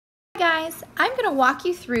Guys, I'm going to walk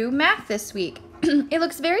you through math this week. It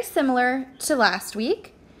looks very similar to last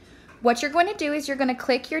week. What you're going to do is you're going to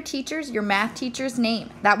click your math teacher's name.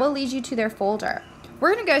 That will lead you to their folder.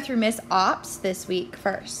 We're going to go through Miss Ops this week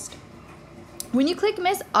first. When you click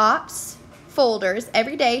Miss Ops folders,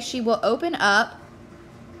 every day she will open up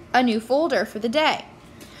a new folder for the day.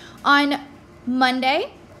 On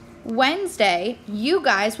Monday, Wednesday, you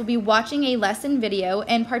guys will be watching a lesson video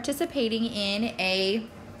and participating in a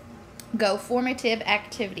Go Formative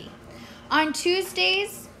activity. On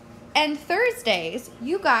Tuesdays and Thursdays,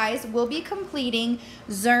 you guys will be completing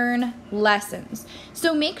Zearn lessons.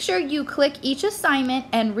 So make sure you click each assignment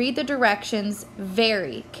and read the directions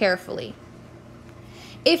very carefully.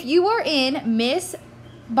 If you are in Miss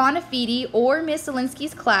Bonafide or Miss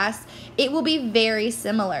Zielinski's class, it will be very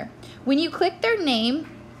similar. When you click their name,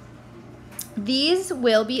 these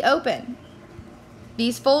will be open.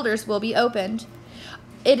 These folders will be opened.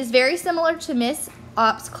 It is very similar to Miss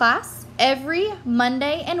Ops class. Every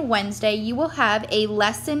Monday and Wednesday, you will have a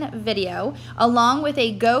lesson video along with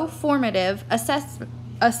a Go Formative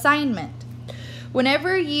assignment.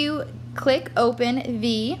 Whenever you click open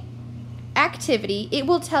the activity, it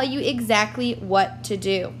will tell you exactly what to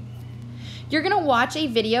do. You're going to watch a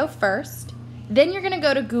video first, then you're going to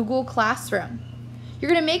go to Google Classroom.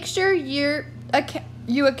 You're going to make sure you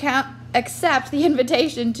accept the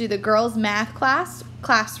invitation to the girls' math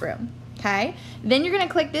classroom, okay? Then you're going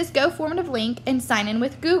to click this Go Formative link and sign in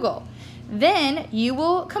with Google. Then you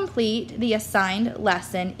will complete the assigned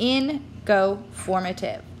lesson in Go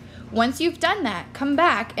Formative. Once you've done that, come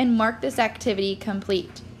back and mark this activity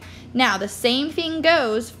complete. Now, the same thing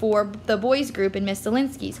goes for the boys group in Miss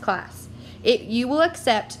Zielinski's class. You will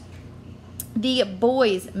accept the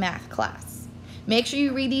boys' math class. Make sure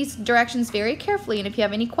you read these directions very carefully, and if you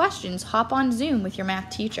have any questions, hop on Zoom with your math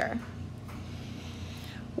teacher.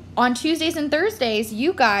 On Tuesdays and Thursdays,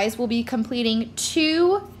 you guys will be completing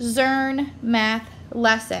 2 Zearn math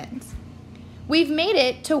lessons. We've made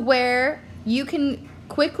it to where you can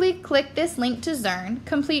quickly click this link to Zearn,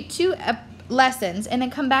 complete 2 lessons, and then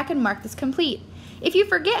come back and mark this complete. If you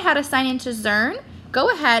forget how to sign into Zearn, go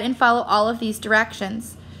ahead and follow all of these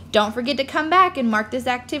directions. Don't forget to come back and mark this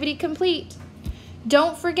activity complete.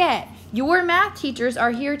 Don't forget, your math teachers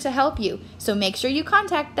are here to help you, so make sure you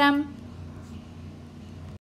contact them.